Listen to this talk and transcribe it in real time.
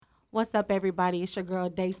What's up, everybody? It's your girl,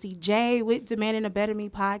 Daisy J, with Demanding a Better Me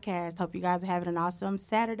podcast. Hope you guys are having an awesome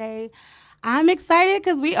Saturday. I'm excited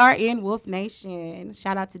because we are in Wolf Nation.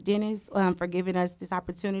 Shout out to Dennis for giving us this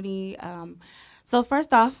opportunity. So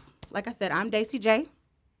first off, like I said, I'm Daisy J.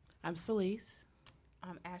 I'm Celise.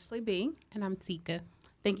 I'm Ashley B. And I'm Tika.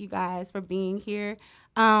 Thank you guys for being here.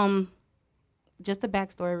 Just a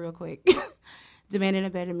backstory real quick. Demanding a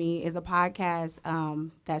Better Me is a podcast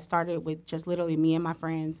that started with just literally me and my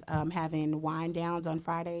friends having wine downs on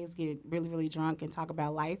Fridays, get really, really drunk and talk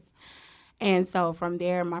about life. And so from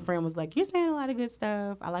there, my friend was like, you're saying a lot of good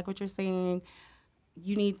stuff. I like what you're saying.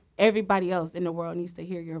 Everybody else in the world needs to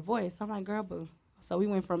hear your voice. I'm like, girl, boo. So we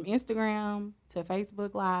went from Instagram to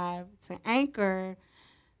Facebook Live to Anchor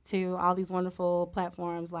to all these wonderful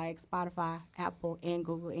platforms like Spotify, Apple, and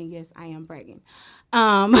Google. And yes, I am bragging.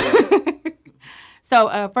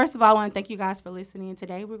 So first of all, I want to thank you guys for listening.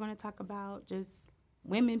 Today we're going to talk about just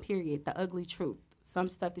women, period, the ugly truth. Some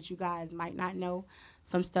stuff that you guys might not know,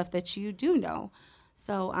 some stuff that you do know.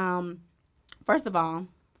 So first of all,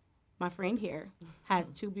 my friend here has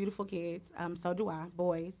two beautiful kids. So do I,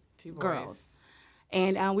 boys, Two boys. girls.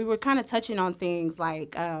 And we were kind of touching on things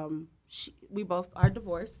like we both are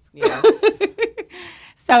divorced. Yes.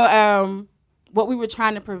 So what we were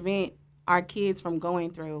trying to prevent our kids from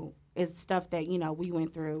going through is stuff that, we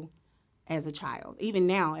went through as a child, even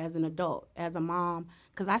now as an adult, as a mom,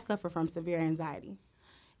 because I suffer from severe anxiety.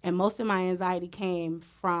 And most of my anxiety came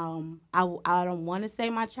from, I don't want to say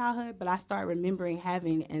my childhood, but I started remembering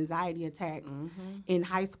having anxiety attacks in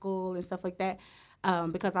high school and stuff like that.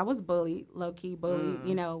 Because I was bullied, low-key bullied.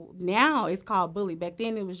 Now it's called bully. Back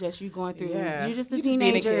then it was just you going through, you're just a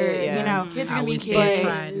teenager, Kids can be wish they kids.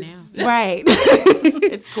 tried now. Right.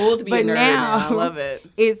 It's cool to be But a nerd now. I love it.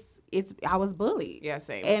 I was bullied. Yeah,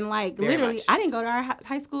 same. And Very literally, much. I didn't go to our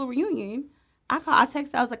high school reunion. I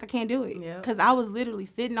texted, I was like, I can't do it. Yep. Because I was literally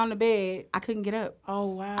sitting on the bed. I couldn't get up. Oh,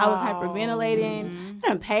 wow. I was hyperventilating. I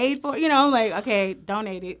done paid for it. I'm like, okay,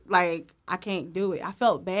 donate it. Like, I can't do it. I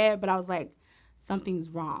felt bad, but I was like, something's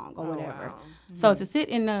wrong or whatever. Wow. So to sit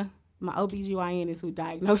in my OBGYN is who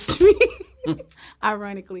diagnosed me,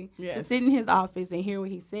 ironically. To Yes. sit in his office and hear what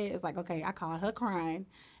he said, it's like, okay, I called her crying.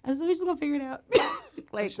 I said, we're just going to figure it out.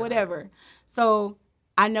 Like, Sure. whatever. So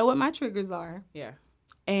I know what my triggers are. Yeah.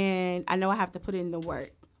 And I know I have to put in the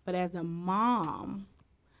work. But as a mom,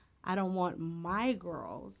 I don't want my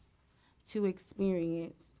girls to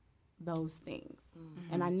experience those things.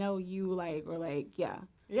 And I know you were like, yeah.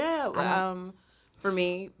 Yeah. For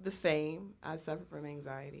me, the same. I suffer from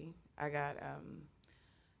anxiety. I got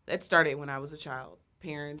that started when I was a child.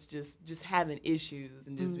 Parents just having issues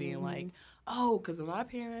and just being like, oh, because when my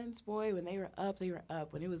parents, boy, when they were up, they were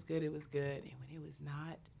up. When it was good, and when it was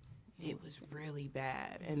not, it was really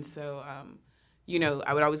bad. And so,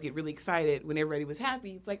 I would always get really excited when everybody was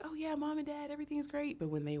happy. It's like, oh yeah, mom and dad, everything's great. But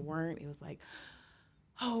when they weren't, it was like,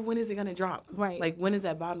 oh, when is it gonna drop? Right. Like, when is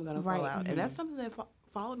that bottom gonna fall Right. out? And that's something that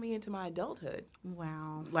followed me into my adulthood.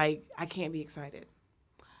 Wow. Like, I can't be excited.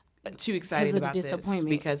 Too excited of the about this disappointment.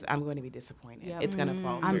 because I'm going to be disappointed. Yep. It's going to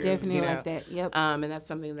fall through. I'm definitely you know? like that. Yep. And that's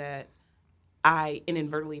something that I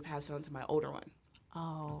inadvertently passed on to my older one.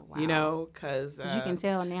 Oh, wow. Because 'Cause you can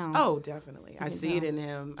tell now. Oh, definitely. I can see it tell. in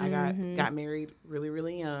him. I got married really,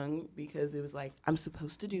 really young because it was like, I'm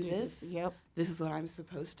supposed to do this. Yep. This is what I'm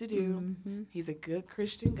supposed to do. He's a good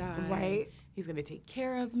Christian guy. Right. He's going to take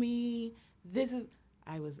care of me.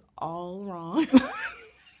 I was all wrong.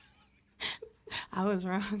 I was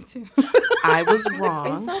wrong too. I was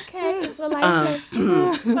wrong. It's okay. It's a life lesson.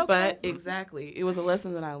 It's okay. But exactly, it was a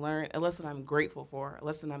lesson that I learned, a lesson I'm grateful for, a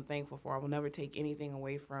lesson I'm thankful for. I will never take anything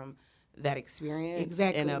away from that experience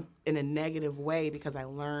Exactly. in a negative way because I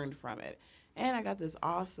learned from it. And I got this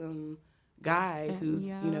awesome guy who's,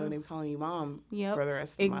 Yeah. they're calling you mom Yep. for the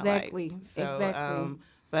rest of Exactly. my life. So, Exactly.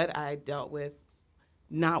 but I dealt with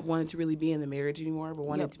not wanting to really be in the marriage anymore, but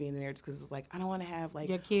wanted Yep. to be in the marriage because it was like, I don't want to have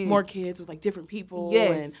Your kids. more kids with different people.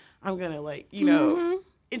 Yes. And I'm going to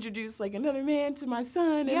introduce another man to my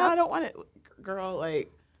son. And Yep. I don't want it. Girl,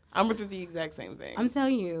 I'm through the exact same thing. I'm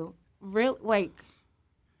telling you,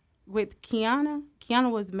 with Kiana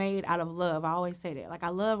was made out of love. I always say that. I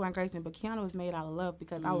love Ryan Grayson, but Kiana was made out of love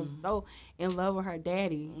because I was so in love with her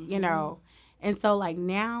daddy, And so,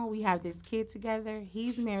 now we have this kid together.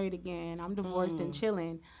 He's married again. I'm divorced and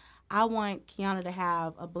chilling. I want Kiana to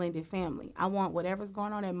have a blended family. I want whatever's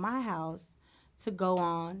going on at my house to go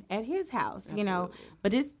on at his house, Absolutely.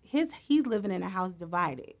 But he's living in a house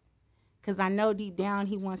divided because I know deep down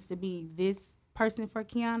he wants to be this person for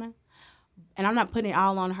Kiana. And I'm not putting it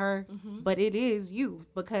all on her, but it is you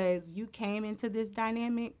because you came into this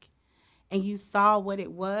dynamic and you saw what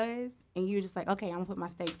it was, and you were just like, okay, I'm gonna put my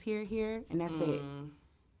stakes here, and that's it.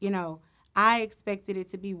 You know, I expected it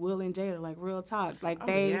to be Will and Jada, like real talk. Like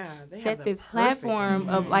they have set the this perfect platform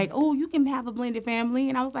of like, oh, you can have a blended family,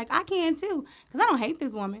 and I was like, I can too, because I don't hate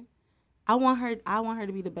this woman. I want her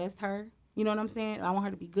to be the best her. You know what I'm saying? I want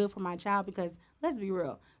her to be good for my child because let's be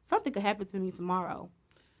real, something could happen to me tomorrow.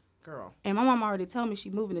 Girl. And my mom already told me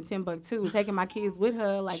she moving to Timbuktu, taking my kids with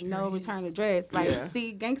her, like no return address. Like,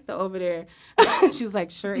 see, gangster over there. She's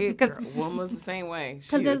like, sure is. Because woman's the same way.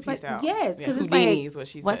 Because there's like, yes, because it's like, is what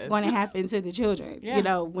she what's says. going to happen to the children? You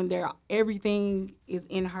know, when everything is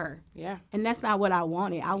in her. Yeah. And that's not what I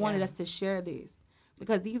wanted. I wanted us to share this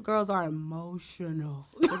because these girls are emotional.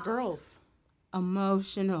 The girls.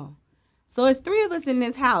 Emotional. So it's 3 of us in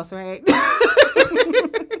this house, right?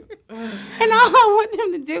 And all I want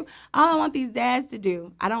them to do, all I want these dads to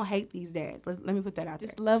do, I don't hate these dads. Let me put that out there.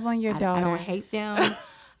 Just love on your daughter. I don't hate them.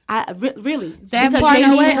 Really. That because part you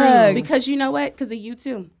know is what? true. Because you know what? Because of you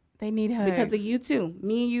too. They need hugs. Because of you too.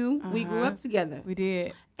 Me and you, we grew up together. We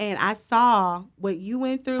did. And I saw what you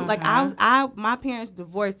went through. Like my parents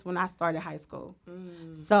divorced when I started high school.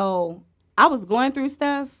 So I was going through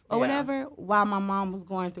stuff or whatever while my mom was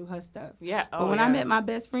going through her stuff. Yeah. But when I met my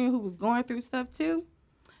best friend who was going through stuff too,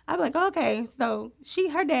 I'd be like, okay, so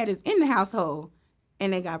her dad is in the household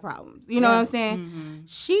and they got problems. You know what I'm saying? Mm-hmm.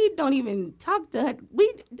 She don't even talk to her.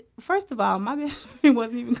 First of all, my best friend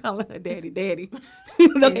wasn't even calling her daddy.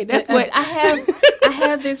 Okay, that's what I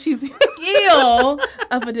have this skill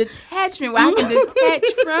of a detachment where I can detach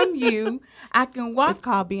from you. I can walk. It's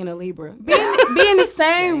called being a Libra. Be in the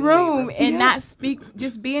same room and not speak.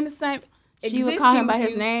 Just be in the same. She would call him by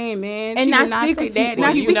his name, man. And she not would not speak say to daddy.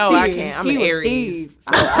 Well, you know I you. can't. I'm He an was Aries, Steve.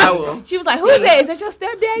 so I will. She was like, "Who's that? Is that your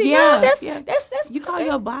stepdaddy?" Yeah, No, that's you call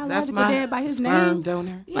your biological dad by his sperm name.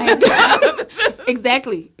 donor. Like,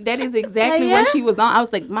 exactly. That is exactly what she was on. I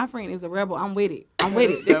was like, my friend is a rebel. I'm with it.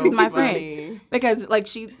 This So is my funny. friend because like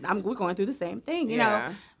we're going through the same thing, you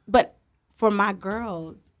know. But for my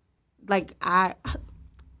girls, like I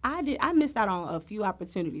missed out on a few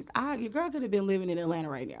opportunities. Your girl could have been living in Atlanta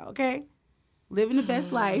right now, okay? Living the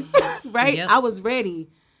best life, right? Yep. I was ready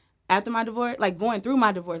after my divorce, like going through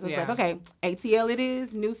my divorce. I was like, okay, ATL it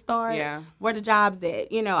is, new start. Yeah. Where the job's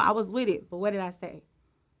at? You know, I was with it. But what did I say?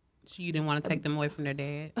 So you didn't want to take them away from their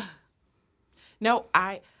dad? No,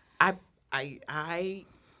 I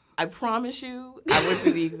promise you, I went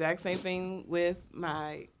through the exact same thing with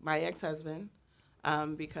my ex-husband,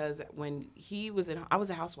 because when he was I was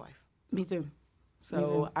a housewife. Me too.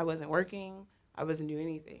 So I wasn't working. I wasn't doing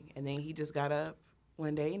anything. And then he just got up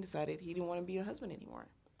one day and decided he didn't want to be a husband anymore.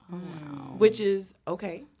 Oh. Which is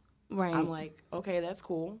okay. Right. I'm like, okay, that's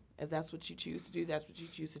cool. If that's what you choose to do, that's what you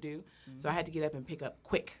choose to do. So I had to get up and pick up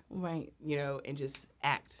quick. Right. You know, and just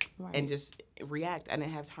act and just react. I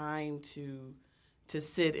didn't have time to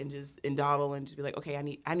sit and just dawdle and just be like, okay,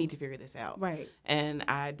 I need to figure this out. Right. And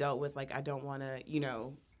I dealt with like I don't want to, you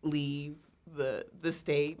know, leave the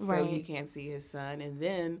state so he can't see his son. And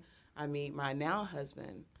then I meet my now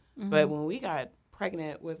husband. Mm-hmm. But when we got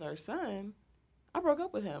pregnant with our son, I broke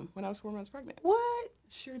up with him when I was 4 months pregnant. What?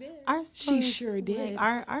 Sure did. She sure did.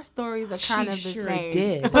 Like, our stories are kind of the same.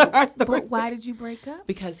 Did. But why did you break up?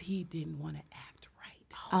 Because he didn't want to act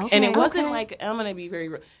right. Okay, And it wasn't like, I'm going to be very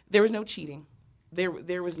real. There was no cheating. There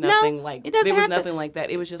was nothing like it doesn't there was have to- nothing like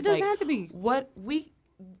that. It was just it doesn't like have to be. What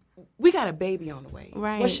we got a baby on the way.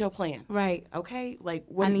 Right. What's your plan? Right. Okay? Like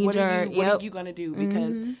what I need what are your- you gonna do?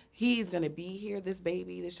 Because he's gonna be here, this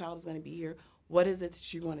child is gonna be here. What is it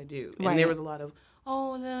that you wanna do? And there was a lot of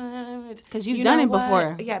because you've done it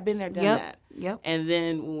before. Yeah, I've been there, done that. Yep. And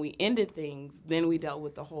then when we ended things, then we dealt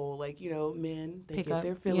with the whole men, they get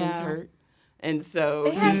their feelings hurt. And so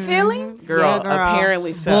They have feelings? girl, girl.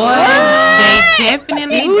 apparently so. Boy, they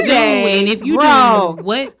definitely do. Today, And if you bro. do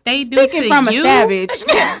what they do Speaking to from you, a savage.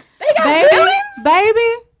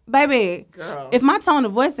 baby. Girl. If my tone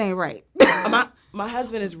of voice ain't right. My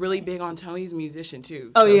husband is really big on tone. He's a musician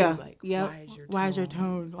too. Oh so yeah. He's like, Why is your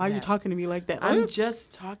tone? Why are you talking to me like that? I'm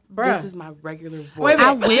just talking. This is my regular voice. Wait a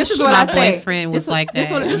I minute. wish This is what my I say. boyfriend was like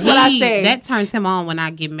that. This is what I say. That turns him on when I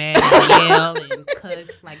get mad and yell and cuss.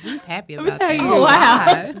 Like, he's happy Let me about tell that. you. Oh, Wow.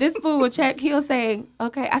 wow. This fool will check. He'll say,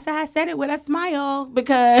 "Okay." I said it with a smile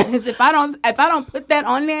because if I don't put that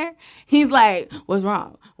on there, he's like, "What's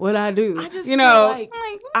wrong? What I do?" I just you know. feel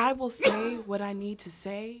like I will say what I need to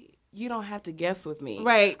say you don't have to guess with me.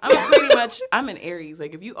 Right. I'm an Aries.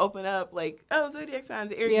 Like, if you open up, like, oh, zodiac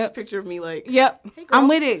signs, Aries, Yep. picture of me, like, Yep. hey, girl. I'm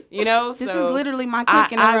with it. You know, This so is literally my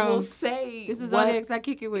kick in the I room. will say This is what, zodiacs I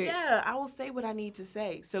kick it with. yeah, I will say what I need to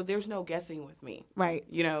say. So there's no guessing with me. Right.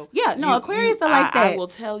 You know? Yeah, no, Aquarius are like that. I will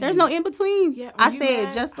tell you. There's no in between. Yeah, I are you said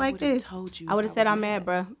mad? just I like would've this. told you I would have if I said was I'm mad.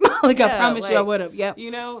 mad, bro. Like I Yeah, promise you I like, would have. Yep.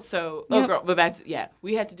 You know? So, Yep. oh, girl, but back to,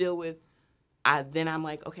 we had to deal with, then I'm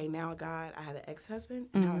like, okay, now God, I have an ex-husband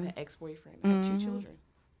and now I have an ex-boyfriend. I have 2 children.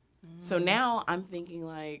 So now I'm thinking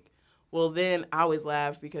like, well, then I always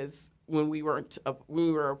laugh because when we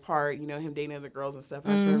were apart, you know, him dating other girls and stuff,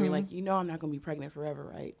 I just remember being like, you know, I'm not going to be pregnant forever,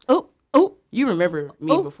 right? Oh, oh. You remember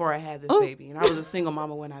me Ooh. before I had this Ooh. baby, and I was a single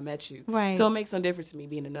mama when I met you. Right. So it makes no difference to me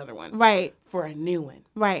being another one. Right. For a new one.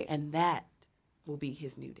 Right. And that will be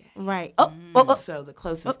his new dad. Right. Oh, oh, oh. So the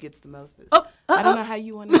closest gets the mostest. Oh, I don't know how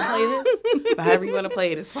you want to play this, but however you want to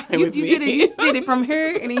play it is fine with me. You did it from her,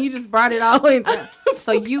 and then you just brought it all the way down.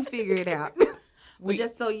 So you figure it out. We,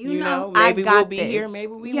 just so you know, maybe I got we'll be this. here,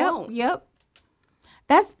 maybe we Yep, won't. Yep.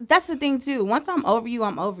 That's the thing too. Once I'm over you,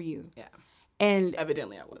 I'm over you. Yeah. And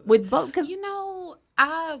Evidently I was. with both, because You know,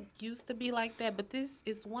 I used to be like that, but this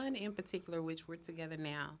is one in particular, which we're together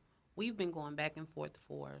now. We've been going back and forth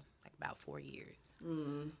for like about 4 years.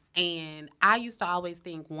 And I used to always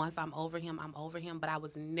think once I'm over him, but I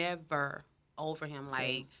was never over him.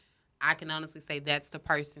 Like, I can honestly say that's the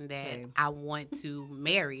person that Same. I want to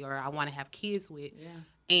marry or I want to have kids with. Yeah.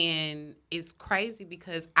 And it's crazy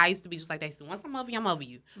because I used to be just like that. So once I'm over you, I'm over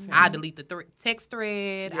you. I delete the text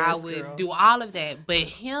thread. I Yes, would girl. do all of that. But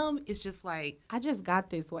him, it's just like, I just got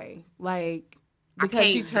this way. Like, I because can't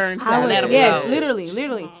She turned I was, let 'em Saturday. yes, go.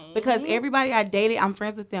 literally. Because everybody I dated, I'm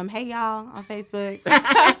friends with them. Hey y'all on Facebook.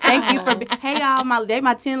 Thank you for. Hey y'all,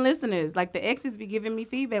 my 10 listeners. Like the exes be giving me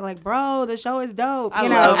feedback. Like, bro, the show is dope. I You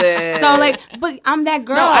know. love it. So like, but I'm that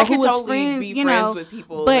girl No, I who can was totally friends. be You friends know, with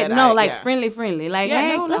people but that no, I- like yeah. friendly. Like, Yeah,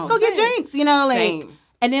 hey, no, let's no, go get same. drinks. You know, like, Same.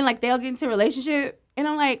 and then like they'll get into a relationship, and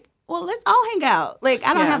I'm like, well, let's all hang out. Like,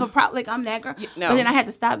 I don't Yeah. have a problem. Like, I'm that girl. Yeah, no. But then I had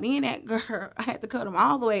to stop being that girl. I had to cut them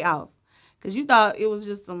all the way off. Because you thought it was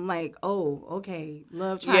just some, like, oh, okay,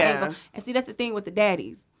 love triangle. Yeah. And see, that's the thing with the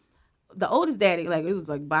daddies. The oldest daddy, like, it was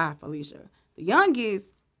like, bye, Felicia. The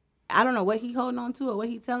youngest, I don't know what he holding on to or what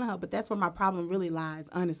he telling her, but that's where my problem really lies,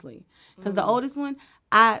 honestly. Because the oldest one,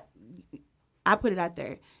 I put it out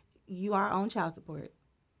there. You are on child support.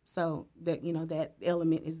 So, that, you know, that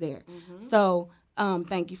element is there. So,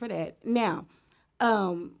 thank you for that. Now,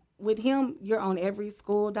 with him, you're on every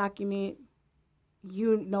school document.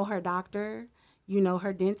 You know her doctor, you know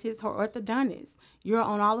her dentist, her orthodontist. You're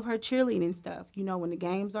on all of her cheerleading stuff. You know when the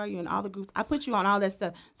games are, you're in all the groups. I put you on all that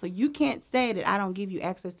stuff. So you can't say that I don't give you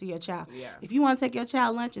access to your child. Yeah. If you want to take your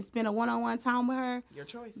child lunch and spend a one-on-one time with her, Your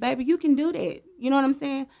choice. baby, you can do that. You know what I'm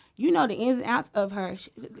saying? You know the ins and outs of her.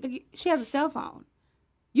 She has a cell phone.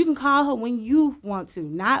 You can call her when you want to,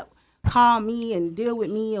 not call me and deal with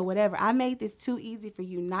me or whatever. I made this too easy for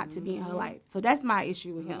you not to be in her life. So that's my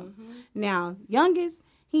issue with him. Now, youngest,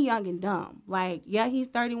 he young and dumb. Like, yeah, he's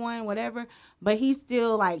 31, whatever, but he's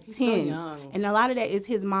still like He's so 10. young. And a lot of that is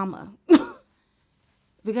his mama.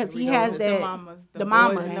 Because he go has with that. The mamas. The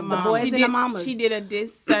mamas. and The mamas. boys She and did, the mamas. She did a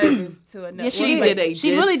disservice to another. Yes, She did. did a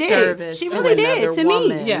She really did. disservice She to really did another to me.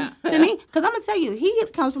 woman. Yeah. To me, because I'm gonna tell you, he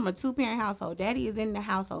comes from a 2-parent household. Daddy is in the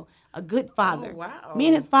household, a good father. Oh, wow. Me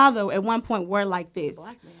and his father at one point were like this.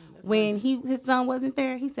 Black man. That's When nice. his son wasn't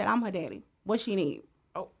there, he said, "I'm her daddy. What she need?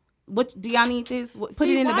 Oh. What do y'all need this? Put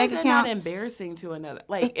See, it in the why bank is that account." not embarrassing to another?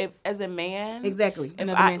 Like, if as a man, Exactly. If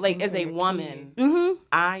Another I man's like taking as a care of woman, Mm-hmm.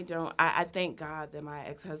 I thank God that my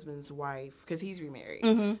ex-husband's wife, because he's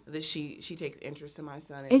remarried, that she takes interest in my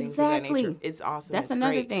son and things of that Exactly. nature. It's awesome. That's it's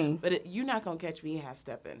another great. thing. But you're not gonna catch me half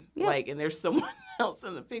stepping. Yep. Like, and there's someone else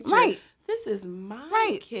in the picture. Right. This is my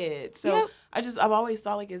Right. kid. So Yep. I've always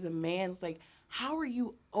thought, like, as a man, it's like, how are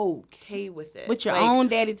you okay with it? With your Like, own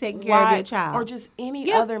daddy taking care of why- your child, or just any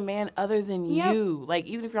Yep. other man other than Yep. you. Like,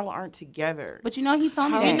 even if y'all aren't together. But you know, he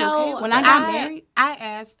told me How that you know, when I got married. I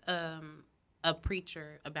asked a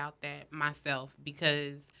preacher about that myself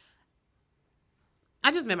because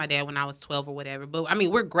I just met my dad when I was 12 or whatever. But I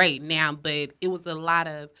mean, we're great now, but it was a lot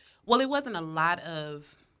of, well, it wasn't a lot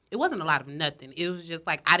of nothing. It was just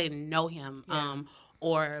like I didn't know him.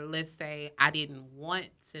 Or let's say I didn't want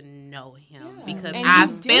to know him Yeah. because And I you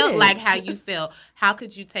felt didn't. like how you felt. How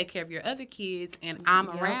could you take care of your other kids and I'm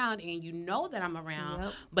Yep. around and you know that I'm around,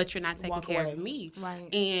 Yep. but you're not taking Walk care away. of me?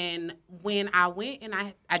 Right. And when I went and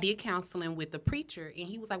I did counseling with the preacher, and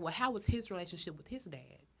he was like, well, how was his relationship with his dad?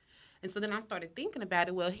 And so then I started thinking about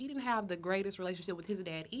it. Well, he didn't have the greatest relationship with his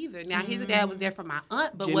dad either. Now, his dad was there for my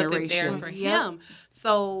aunt, but wasn't there for him.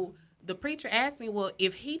 So the preacher asked me, well,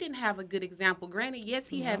 if he didn't have a good example, granted, yes,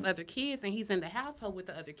 he has other kids and he's in the household with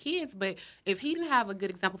the other kids, but if he didn't have a good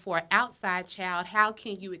example for an outside child, how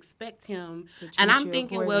can you expect him? And I'm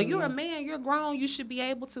thinking, well, you're a man, you're grown, you should be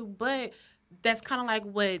able to, but that's kind of like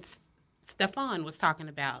what Stefan was talking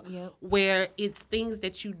about, where it's things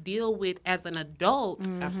that you deal with as an adult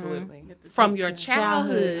Absolutely. from your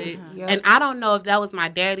childhood. And I don't know if that was my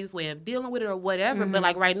daddy's way of dealing with it or whatever, but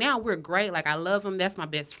like right now we're great. Like I love him. That's my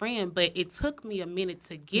best friend. But it took me a minute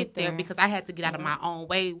to get there because I had to get out of my own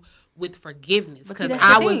way with forgiveness because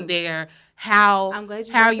I was there. How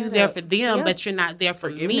are you there for them, but you're not there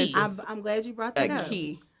for me? I'm glad you brought that up.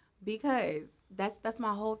 Key. Because that's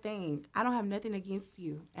my whole thing. I don't have nothing against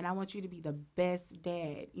you, and I want you to be the best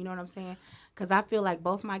dad. You know what I'm saying? Because I feel like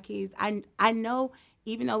both my kids, I know,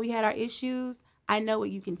 even though we had our issues, I know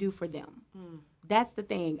what you can do for them. That's the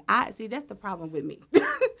thing. That's the problem with me.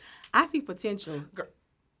 I see potential.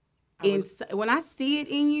 When I see it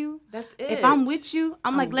in you, that's it. If I'm with you,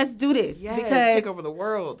 I'm like, let's do this. Yes, because take over the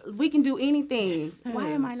world. We can do anything. Why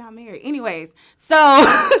am I not married? Anyways,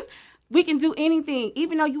 so we can do anything,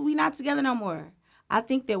 even though we not together no more. I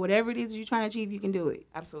think that whatever it is you're trying to achieve, you can do it.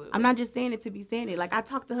 Absolutely. I'm not just saying it to be saying it. Like, I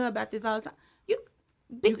talk to her about this all the time.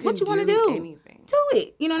 What you want to do? Anything. Do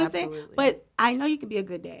it. You know what Absolutely. I'm saying? But I know you can be a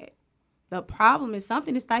good dad. The problem is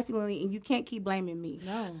something is stifling, and you can't keep blaming me.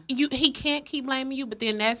 No. He can't keep blaming you, but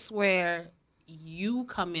then that's where you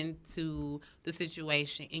come into the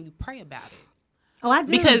situation and you pray about it. Oh, I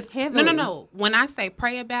do. Because heavily. no. When I say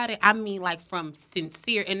pray about it, I mean like from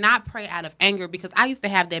sincere and not pray out of anger, because I used to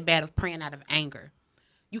have that bad of praying out of anger.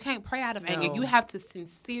 You can't pray out of anger. You have to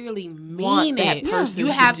sincerely mean that person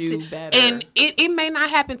you have to do better. And it may not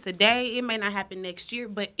happen today. It may not happen next year,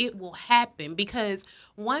 but it will happen. Because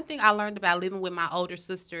one thing I learned about living with my older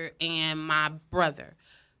sister and my brother,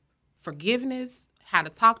 forgiveness, how to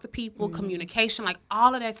talk to people, communication, like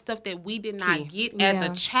all of that stuff that we did not get as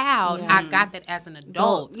a child, I got that as an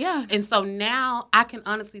adult. Yeah. And so now I can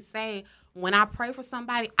honestly say, when I pray for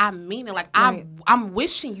somebody, I mean it. Like I'm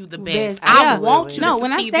wishing you the best. I want you to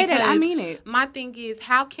when I succeed, say that, I mean it. My thing is,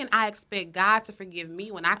 how can I expect God to forgive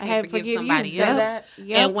me when I can't forgive somebody you. else?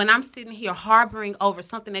 And when I'm sitting here harboring over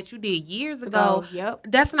something that you did years ago,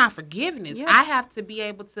 that's not forgiveness. I have to be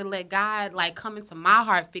able to let God like come into my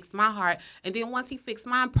heart, fix my heart, and then once He fixes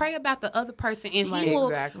mine, pray about the other person, and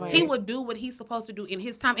He will do what He's supposed to do in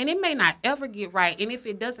His time. And it may not ever get right, and if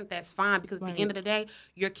it doesn't, that's fine, because at the end of the day,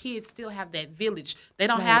 your kids still have that village. They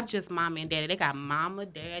don't have just mama and daddy. They got mama,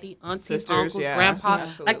 daddy, aunties, sisters, uncles, grandpa.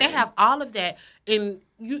 Like they have all of that. And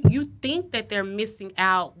you think that they're missing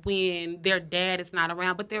out when their dad is not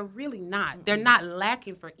around, but they're really not. Mm-hmm. They're not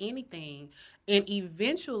lacking for anything. And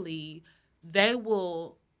eventually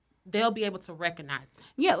they'll be able to recognize it.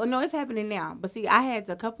 Yeah, well, no, it's happening now. But see, I had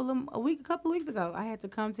to a couple of weeks ago, I had to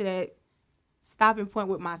come to that stopping point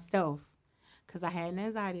with myself, because I had an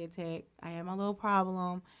anxiety attack. I had my little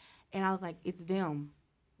problem. And I was like, it's them.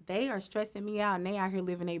 They are stressing me out, and they out here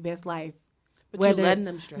living their best life. But you're letting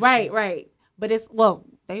them stress you. Right. But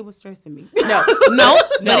they were stressing me. No.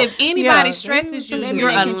 But if anybody stresses you, you're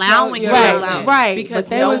allowing it. Right. Because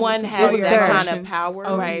no one has that kind of power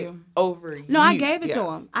over you. No, I gave it to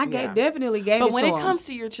them. Definitely gave it to them. But when it comes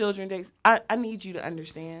to your children, I need you to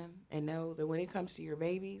understand and know that when it comes to your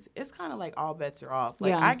babies, it's kind of like all bets are off.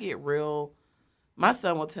 Like, I get real. My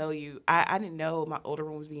son will tell you, I didn't know my older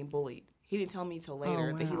one was being bullied. He didn't tell me till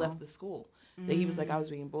later that he left the school. That he was like, I was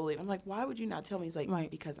being bullied. I'm like, why would you not tell me? He's like,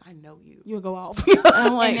 because I know you. You'll go off. And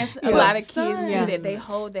I'm like, and that's a lot of kids do that. They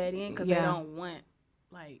hold that in because they don't want,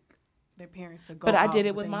 like, their parents to go off. But I did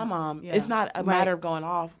it with my mom. It's not a matter of going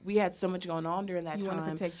off. We had so much going on during that time. You want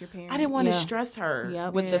to protect your parents. I didn't want to stress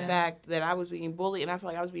her with the fact that I was being bullied. And I feel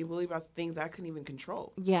like I was being bullied about things I couldn't even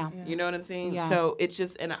control. Yeah. You know what I'm saying? Yeah. So it's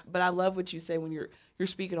just, but I love what you say when you're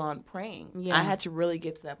speaking on praying. Yeah. I had to really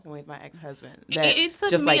get to that point with my ex-husband. That it took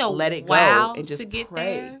just me like a let it while go and just to get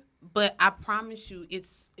pray. there. But I promise you,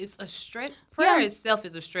 it's a stress. Prayer itself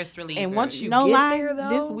is a stress reliever. And once you get there,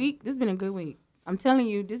 though, this has been a good week. I'm telling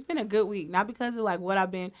you, this has been a good week. Not because of like what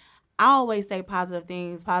I always say positive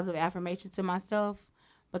things, positive affirmations to myself,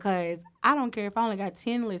 because I don't care if I only got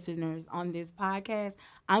 10 listeners on this podcast.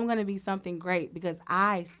 I'm going to be something great because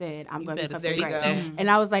I said I'm going to be better something speak great. that. And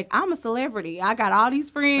I was like, I'm a celebrity. I got all these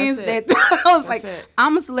friends That's that it. I was That's like, it.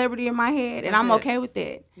 I'm a celebrity in my head, and That's I'm it. okay with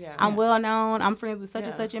that. Yeah. I'm well known. I'm friends with such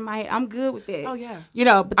and Yeah. such in my head. I'm good with that. Oh, yeah. You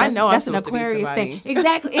know, but I that's, know I'm that's an supposed to be Aquarius thing.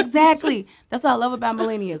 somebody. Exactly. That's what I love about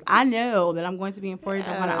millennials. I know that I'm going to be important.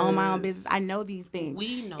 I'm going to own my own business. I know these things.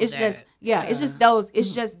 We know It's that. just it's just those.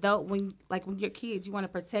 It's just though when you're kids, you want to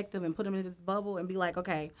protect them and put them in this bubble and be like,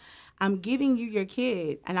 okay, I'm giving you your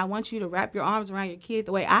kid, and I want you to wrap your arms around your kid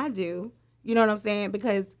the way I do. You know what I'm saying?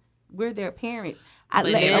 Because we're their parents. But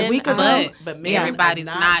A week ago, but men everybody's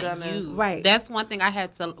are not gonna- you. Right. That's one thing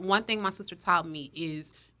one thing my sister taught me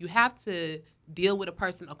is you have to deal with a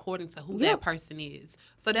person according to who that person is.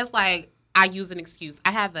 So that's like, I use an excuse.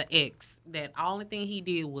 I have an ex that the only thing he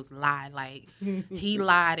did was lie. Like, he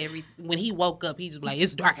lied when he woke up, he just like,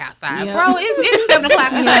 it's dark outside. Yeah. Bro, it's 7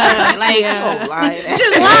 o'clock in the morning. Like, Oh, lying.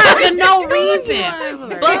 just lie for no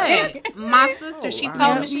reason. But my sister, she lying.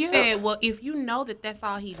 told me, she Yeah. said, well, if you know that that's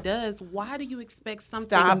all he does, why do you expect something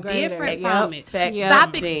Stop different Yep. from it? Expecting.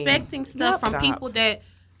 Stop expecting stuff from Stop. people that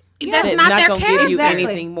Yeah. that's That's not their gonna character. give you Exactly.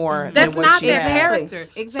 anything more That's than what not she their has. character.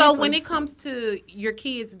 So Exactly. when it comes to your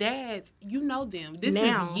kids' dads, you know them. This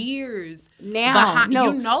Now. is years now, behind. no,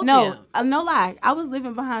 You know no, them. no lie. I was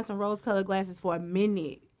living behind some rose-colored glasses for a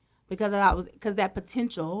minute because that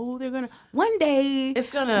potential. Oh, they're gonna one day.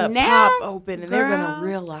 It's gonna Now, pop open and they're girl, gonna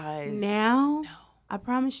realize. Now, I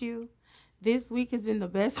promise you, this week has been the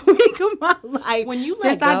best week of my life. When you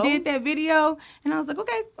since let I go- did that video, and I was like,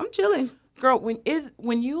 okay, I'm chilling. Girl,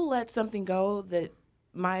 when you let something go that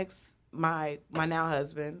my now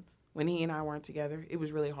husband, when he and I weren't together, it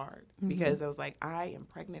was really hard because I was like, I am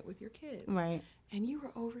pregnant with your kid, Right, and you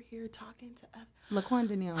were over here talking to us.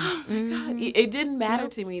 Laquanda Neal. Oh my God. It didn't matter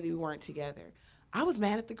to me that we weren't together. I was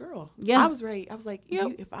mad at the girl. Yeah. I was ready. I was like,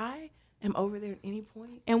 Yep. if I am over there at any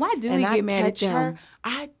point And why do and we I get mad at catch her,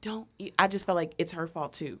 them? I just felt like it's her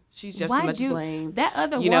fault too. She's just Why as much do blame. that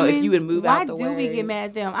other You know, if woman, you would move why out the do we way. get mad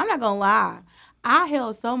at them? I'm not gonna lie. I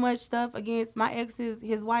held so much stuff against my ex's,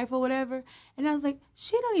 his wife or whatever, and I was like,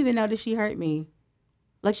 she don't even know that she hurt me.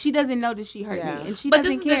 Like she doesn't know that she hurt Yeah. me, and she But this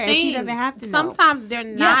doesn't is the care, and she thing. doesn't have to know. Sometimes they're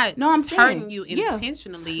not No, I'm saying. hurting you Yeah.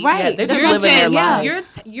 intentionally. Right. Yeah, they're just You're living their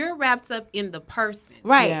just- life. You're wrapped up in the person.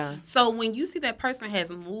 Right. Yeah. So when you see that person has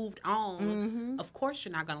moved on, Mhm. of course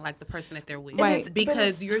you're not gonna like the person that they're with, Right. But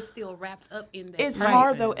Because you're still wrapped up in that. It's person.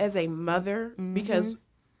 hard though as a mother because,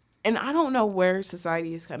 and I don't know where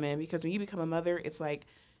society has come in because when you become a mother, it's like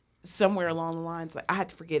somewhere along the lines, like I had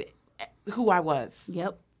to forget who I was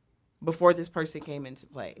Yep. before this person came into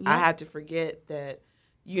play. I Yep. had to forget that,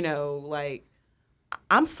 like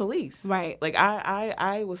I'm Celeste. Right. Like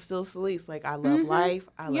I was still Celeste. Like I love life.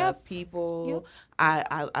 I Yep. love people.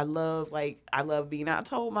 I love I love being out. I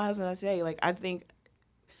told my husband today, like I think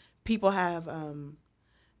people have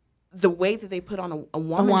the weight that they put on a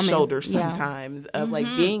woman's woman, shoulders yeah. sometimes of like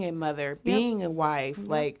being a mother, being a wife,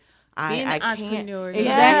 like Being I an can't entrepreneur. Exactly.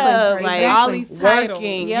 Yeah, Exactly. like All these titles.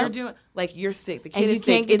 working. Yep. You're doing like you're sick. The And kid you is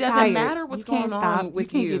can't sick. get It doesn't tired. matter what's you can't going stop. on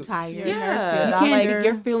with you. you. Can't get tired. You're a Yeah, nurse. You You can't, can't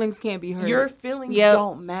your feelings can't be hurt. Your feelings Yep.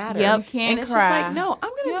 don't matter. Yep. You can't and it's cry. just like, no, I'm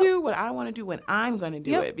gonna Yep. do what I want to do when I'm gonna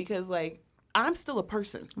do Yep. it because like I'm still a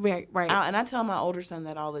person. Right. Right. And I tell my older son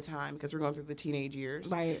that all the time because we're going through the teenage years.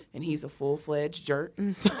 Right. And he's a full-fledged jerk.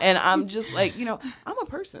 And I'm just like, I'm a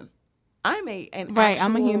person. I'm Right,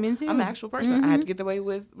 I'm a human, too. I'm an actual person. I had to get away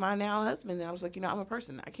with my now husband. And I was like, I'm a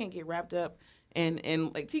person. I can't get wrapped up.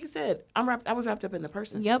 And like Tika said, I was wrapped up in the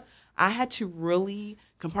person. Yep. I had to really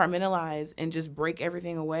compartmentalize and just break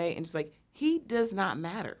everything away and just like, he does not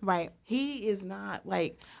matter. Right. He is not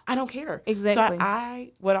like, I don't care. Exactly. So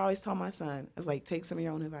I would always tell my son, I was like, take some of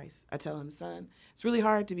your own advice. I tell him, son, it's really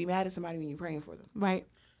hard to be mad at somebody when you're praying for them. Right.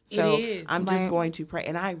 So It is. I'm just Right. going to pray.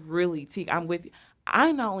 And I really, I'm with you.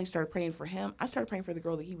 I not only started praying for him, I started praying for the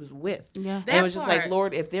girl that he was with. Yeah. And That it was just like, part.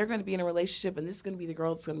 Lord, if they're going to be in a relationship and this is going to be the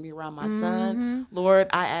girl that's going to be around my son, Lord,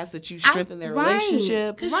 I ask that you strengthen their right.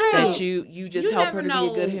 relationship, 'Cause that you just you help never her to be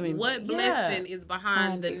know a good human. what blessing is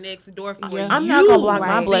behind the next door for Yeah. you. I'm not going to block my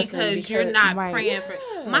Right. blessing because you're not Right. praying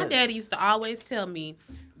for. My Yes. daddy used to always tell me,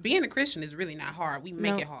 being a Christian is really not hard. We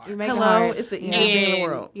make No, it hard. you make it Hello, hard. it's the Yeah. easiest thing in the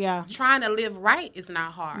And- world. Yeah. Trying to live right is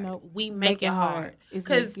not hard. Nope. We make it hard. It's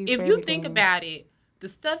an Because excuse if for you everything. think about it, the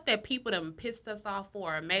stuff that people done pissed us off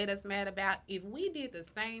for or made us mad about, if we did the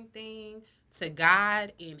same thing to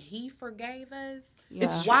God and He forgave us, Yeah.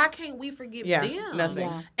 why can't we forgive Yeah, them? nothing.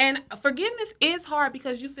 Yeah. And forgiveness is hard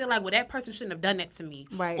because you feel like, well, that person shouldn't have done that to me.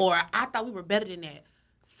 Right. Or I thought we were better than that.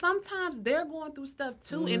 sometimes they're going through stuff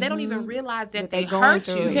too, and they don't even realize that That they they going hurt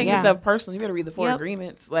through you. it. You take Yeah. yourself personally. You better read the 4 Yep.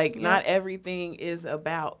 agreements. Like, not everything is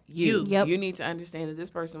about you. Yep. You need to understand that this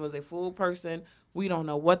person was a full person. We don't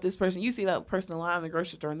know what this person. You see that person in line in the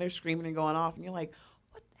grocery store and they're screaming and going off, and you're like,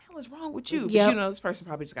 "What the hell is wrong with you?" But Yep. you know, this person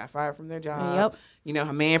probably just got fired from their job. Yep. You know,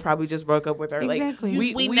 her man probably just broke up with her. Exactly. Like,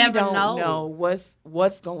 We we never don't know.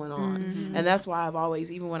 what's going on, Mm-hmm. and that's why I've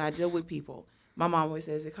always, even when I deal with people, my mom always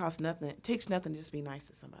says it costs nothing. It takes nothing to just be nice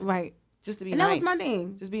to somebody. Right. Just to be And nice. that was my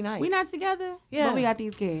thing. Just be nice. We not together, Yeah. but we got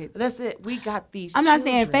these kids. That's it. We got these. I'm not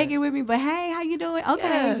saying children. fake it with me, but hey, how you doing? Okay,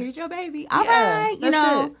 Yeah. here's your baby. All Yeah, right, you that's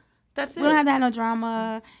know. it. That's We don't have it. to have no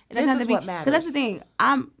drama. It doesn't This have is to be, what because that's the matters.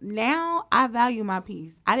 thing. I value my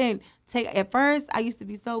peace. I didn't take, at first, I used to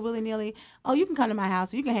be so willy-nilly, oh, you can come to my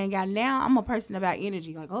house, you can hang out. Now, I'm a person about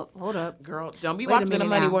energy. Like, oh, hold up. Girl, don't be Wait a walking in the minute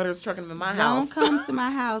muddy now. waters trucking them in my Don't house. come to my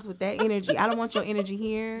house with that energy. I don't want your energy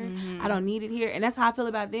here. Mm-hmm. I don't need it here. And that's how I feel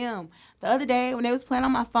about them. The other day when they was playing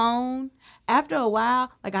on my phone, after a while,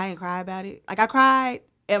 like I didn't cry about it. Like I cried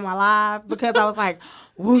at my live because I was like,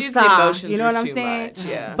 These woosah. emotions You know were what I'm too saying? much,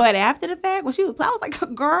 yeah. But after the fact, when she was playing, I was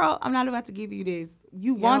like, girl, I'm not about to give you this.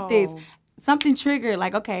 You want this. Yo. Something triggered.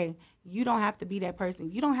 Like, okay, you don't have to be that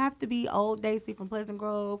person. You don't have to be old Daisy from Pleasant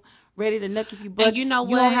Grove, ready to nuck if you butt. And you know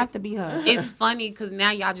You what? don't have to be her. It's funny because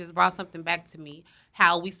now y'all just brought something back to me.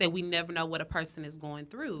 How we say we never know what a person is going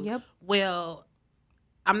through. Yep. Well,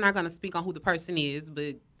 I'm not going to speak on who the person is,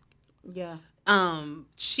 but Yeah.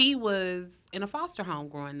 she was in a foster home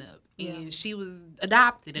growing up, and she was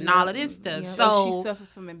adopted and all of this stuff. Yeah. So she So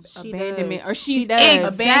suffers from She abandonment, does. or she's She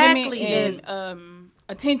does. abandonment Exactly. and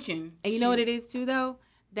attention. And you know what it is too, though?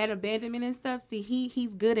 That abandonment and stuff. See,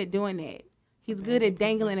 he's good at doing that. He's good at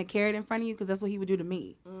dangling a carrot in front of you because that's what he would do to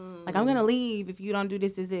me. Like, I'm gonna leave if you don't do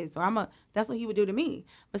this. Or that's what he would do to me.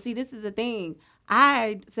 But see, this is the thing.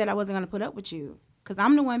 I said I wasn't gonna put up with you because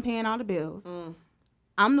I'm the one paying all the bills.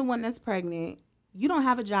 I'm the one that's pregnant. You don't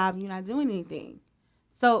have a job. You're not doing anything.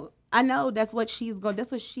 So I know that's what she's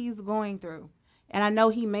going through, and I know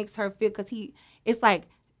he makes her feel because it's like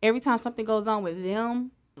every time something goes on with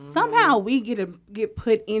them, somehow we get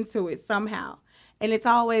put into it somehow, and it's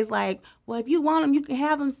always like, well, if you want them, you can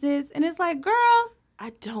have them, sis. And it's like, girl,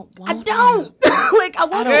 I don't want I don't. Like I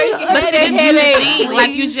want don't- you. Girl, But Headache, see, this is the headache, thing. Like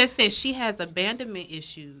you please. just said, she has abandonment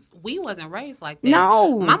issues. We wasn't raised like that.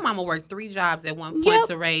 No. My mama worked 3 jobs at one point Yep.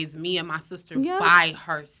 to raise me and my sister Yep. by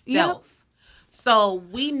herself. So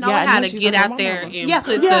we know Yeah, I how know to she's get like out my there mama. and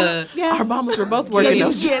put Our mamas were both working Yeah,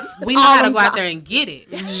 those yes. we know All how to them go out jobs. there and get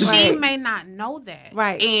it. She Right. may not know that.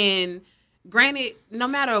 Right. And granted, no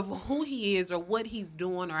matter of who he is or what he's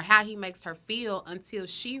doing or how he makes her feel, until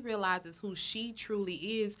she realizes who she truly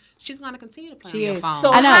is, she's going to continue to play She on your is. phone.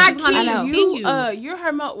 So I know. how She's gonna I know. can continue. you're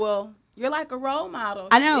her well, you're like a role model.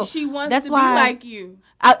 I know. She wants That's to why- be like you.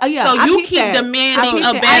 Yeah, So I you peep keep that. demanding I peep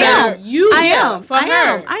a that. better I am. you. I Yeah, am. for I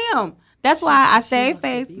her. am. I am. That's why I She save wants to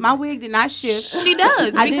face. be My that. wig did not shift. She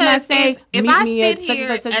does. I did not Because say, if meet I me sit at such and here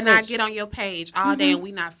such, such and and I such. get on your page all day and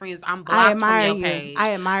we not friends, I'm I blocked admire from your you. page.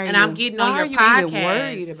 I admire and you. I'm getting Why on are your you podcast. even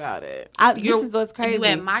worried about it? This You're- is what's crazy. You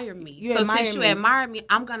admire me. You so admire since you me. admire me,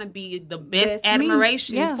 I'm gonna be the best Best me.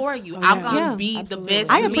 admiration Yeah. for you. Oh, I'm yeah. gonna Yeah. be Absolutely. the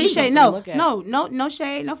best. I me. appreciate Something to no, look at. no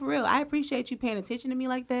shade, no for real. I appreciate you paying attention to me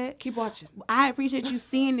like that. Keep watching. I appreciate you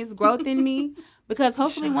seeing this growth in me because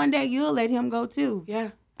hopefully one day you'll let him go too. Yeah.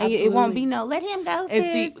 And it won't be absolutely. no let him go. And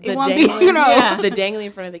Sis. see, It the won't be, dangling, you know. Yeah. the dangling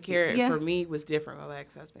in front of the carrot Yeah. for me was different with my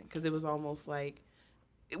ex-husband because it was almost like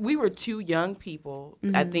we were 2 young people,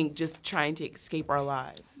 I think, just trying to escape our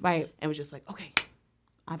lives. Right. And it was just like, okay,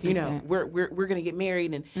 I you peep know, that. we're gonna get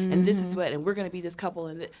married and this is what, and we're gonna be this couple,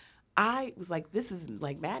 and I was like, this is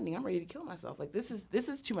like maddening. I'm ready to kill myself. Like this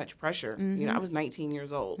is too much pressure. You know, I was 19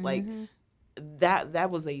 years old. Like that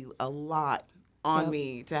was a lot on Yep.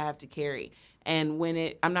 me to have to carry. And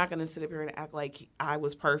when I'm not gonna sit up here and act like I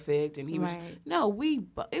was perfect and he was. Right. No,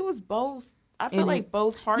 it was both. I feel And like it-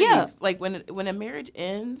 both parties. Yeah. Like when a marriage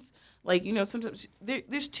ends, like you know, sometimes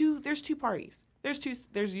there's two parties.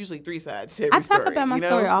 There's usually 3 sides to every I talk story, about my you know?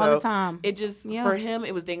 story all the So time. It just Yeah. for him,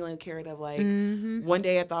 it was dangling a carrot of like one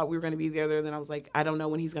day I thought we were going to be together, and then I was like, I don't know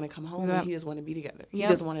when he's going to come home, Yep. and he doesn't want to be together. He Yep.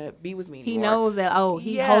 doesn't want to be with me He anymore. knows that. Oh,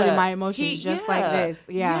 he's Yeah. holding my emotions He- just like yeah. this.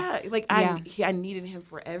 Yeah. Like Yeah. I needed him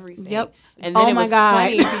for everything. Yep. And then Oh it my was God.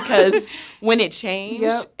 funny because when it changed,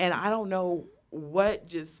 Yep. and I don't know what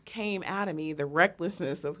just came out of me, the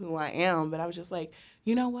recklessness of who I am, but I was just like,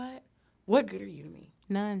 you know what? What good are you to me?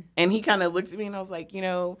 None. And he kind of looked at me and I was like, you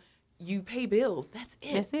know, you pay bills. That's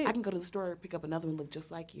it. That's it. I can go to the store, pick up another one, look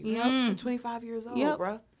just like you. Yep. I'm 25 years old, Yep.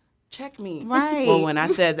 bruh. Check me. Right. Well, when I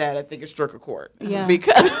said that, I think it struck a chord. Yeah.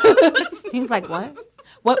 Because He was like, what?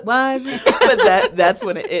 What was it? But that's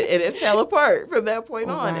when it fell apart from that point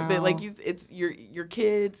on. Wow. But like it's your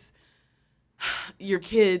kids. Your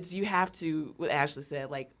kids, you have to, what Ashley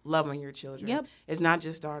said, like, love on your children. Yep. It's not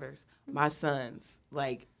just daughters. My sons,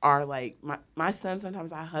 like, are like, my son,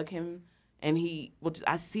 sometimes I hug him and he will just,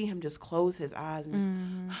 I see him just close his eyes and just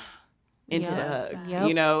into the Yes. hug, Yep.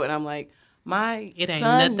 you know? And I'm like, my It ain't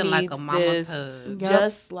son nothing like needs a mama's this hug. Yep.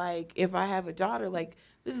 just like if I have a daughter, like,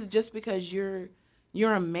 this is just because you're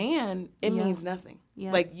a man, it Yeah. means nothing.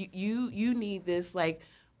 Yeah. Like, you need this, like,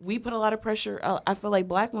 we put a lot of pressure. I feel like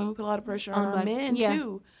black women put a lot of pressure on our black- men yeah.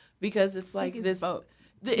 too, because it's like it's this. both.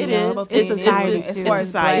 It Yeah, is. both It's things. society. It's It's society.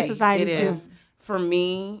 society. It's society It too. is. For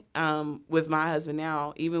me, with my husband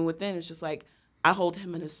now, even within, it's just like I hold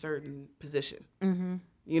him in a certain position. Mm-hmm.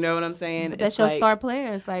 You know what I'm saying? But that's It's your like, star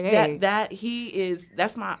player. It's like, hey, that he is.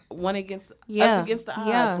 That's my one against Yeah. us against the odds.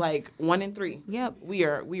 Yeah. Like 1 in 3. Yep. We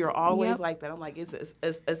are always Yep. like that. I'm like it's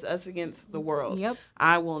us against the world. Yep.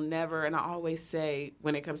 I will never, and I always say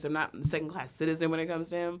when it comes to him, not a second class citizen when it comes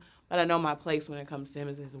to him, but I know my place when it comes to him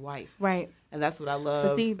as his wife, right. and that's what I love.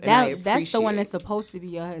 But see, and I that's the one that's appreciate. supposed to be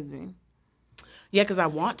your husband. Yeah, because I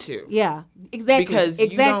want to. Yeah, exactly. Because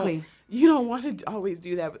exactly. you don't want to always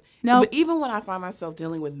do that. No. But even when I find myself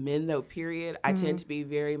dealing with men, though, period, I tend to be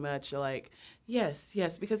very much like, yes,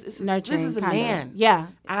 because Nurturing. this is a kinda. man. Yeah.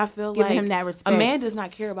 And I feel Giving like him that a respect. man does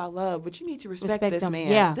not care about love, but you need to respect this him. man.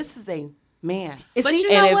 Yeah. This is a man. It's But see- you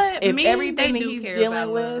And know what? if Men, everything they that do he's care dealing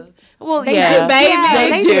about with, love. well, They yeah, do, baby. they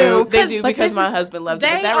They do, do. they do But because this my is- husband loves it.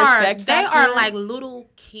 But They that are respect they factor, are like little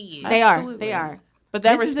kids. they are. Absolutely. They are. But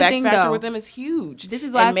that This is the respect thing, factor though. with them is huge. This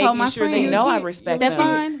is why and I told making my sure friend, they know I kid. respect them.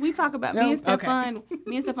 Stefan, we talk about me and No? Okay. Stefan.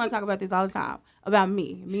 Me and Stefan talk about this all the time. About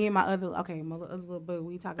me and my other other little boo.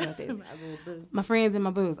 We talk about this. My friends and my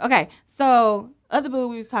boos. Okay, so other boo,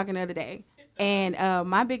 we was talking the other day, and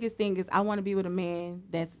my biggest thing is I want to be with a man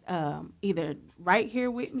that's either right here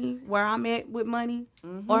with me where I'm at with money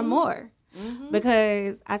or more,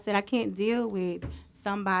 because I said I can't deal with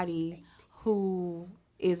somebody who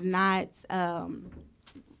is not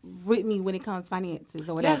with me when it comes to finances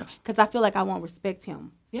or whatever, because I feel like I won't respect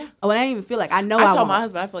him. Yeah. Oh, and I don't even feel like I know I I told my won't.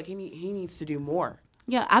 husband I feel like he needs to do more.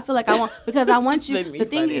 Yeah, I feel like I want, because I want you. Than me The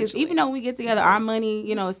thing is, financially. even though we get together, our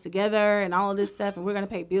money, is together and all of this stuff, and we're gonna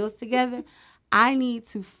pay bills together. I need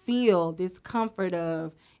to feel this comfort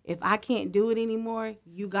of, if I can't do it anymore,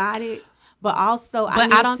 you got it. But also, But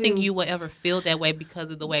need I don't to, think you will ever feel that way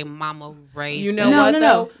because of the way Mama raised You know you. No, what, no, though?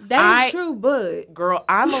 no. That is I- true, but Girl,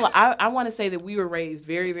 I want to say that we were raised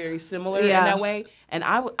very, very similar Yeah. in that way. And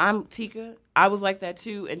I'm Tika. I was like that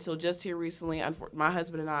too until just here recently. My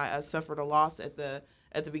husband and I suffered a loss at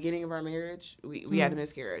the beginning of our marriage. We had a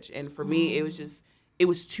miscarriage, and for me, it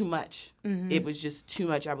was too much. It was just too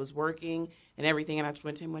much. I was working and everything, and I just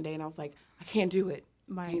went to him one day and I was like, I can't do it.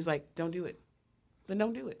 Right. He was like, don't do it. Then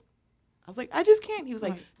don't do it. I was like, I just can't. He was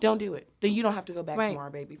like, Right. don't do it. Then you don't have to go back Right.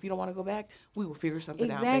 tomorrow, baby. If you don't want to go back, we will figure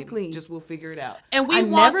something out, Exactly. baby. Just we'll figure it out. And we I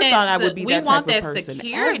want never that thought I would be we that want type of that person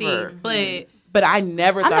security, ever. but I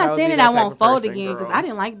never I'm thought I not would saying be that I that type won't of fold person, again, because girl. I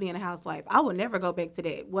didn't like being a housewife. I would never go back to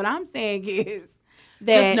that. What I'm saying is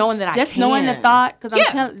that Just knowing that I just knowing the can. thought, because Yeah.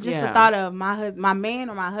 I'm telling, just the Yeah. thought of my man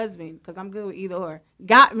or my husband, because I'm good with either or,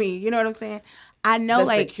 got me. You know what I'm saying? I know, The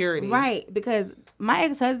like, security. right? Because my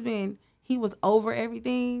ex-husband, he was over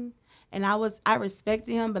everything. And I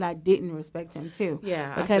respected him, but I didn't respect him too.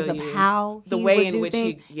 Yeah, I because feel of you. how The he way would in do which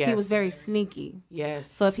things. he- He was yes. very sneaky.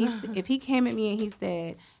 Yes. So if he came at me and he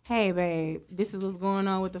said, "Hey, babe, this is what's going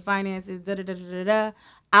on with the finances," da da da da da,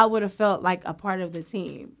 I would have felt like a part of the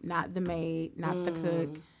team, not the maid, not the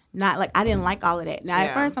cook, not like I didn't like all of that. Now at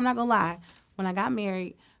Yeah. first, I'm not gonna lie, when I got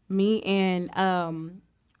married, me and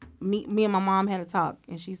my mom had a talk,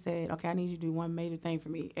 and she said, "Okay, I need you to do one major thing for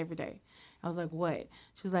me every day." I was like, "What?"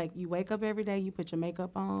 She's like, "You wake up every day, you put your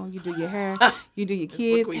makeup on, you do your hair, you do your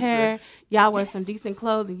kids' LaQuisa. hair, y'all wear some decent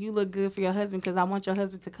clothes, and you look good for your husband, because I want your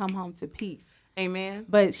husband to come home to peace." Amen.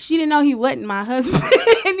 But she didn't know he wasn't my husband.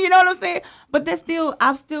 You know what I'm saying? But I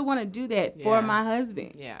still want to do that for Yeah. my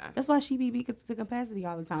husband. Yeah. That's why she be to capacity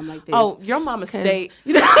all the time like this. Oh, your mama stayed.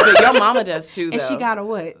 But your mama does too, though. and she got a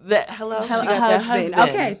what? that. Hello. Hell, She a got that husband.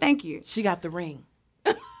 husband. Okay, thank you. She got the ring.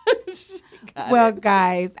 She got Well, it.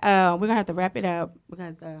 guys, we're gonna have to wrap it up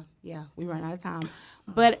because we run out of time.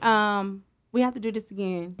 But we have to do this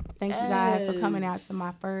again. Thank you guys for coming out to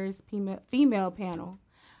my first female panel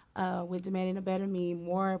with Demanding a Better Me.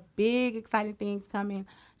 More big exciting things coming.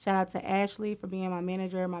 Shout out to Ashley for being my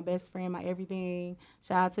manager, my best friend, my everything.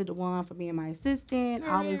 Shout out to DeJuan for being my assistant.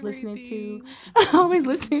 Always listening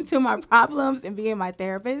to my problems and being my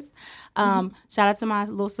therapist. Shout out to my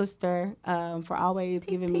little sister for always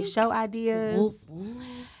giving me show ideas.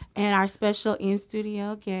 And our special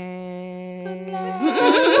in-studio guest.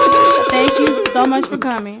 Thank you so much for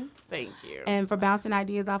coming. Thank you. And for bouncing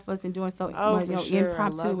ideas off us and doing so For sure.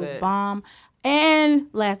 impromptu was bomb. And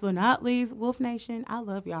last but not least, Wolf Nation, I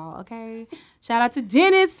love y'all, okay? Shout out to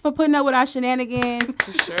Dennis for putting up with our shenanigans.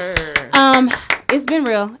 For sure. It's been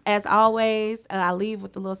real. As always, I leave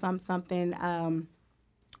with a little something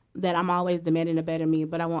that I'm always demanding a better me,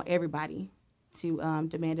 but I want everybody to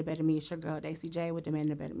demand a better me. It's your girl, Daisy J with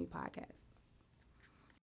Demanding a Better Me podcast.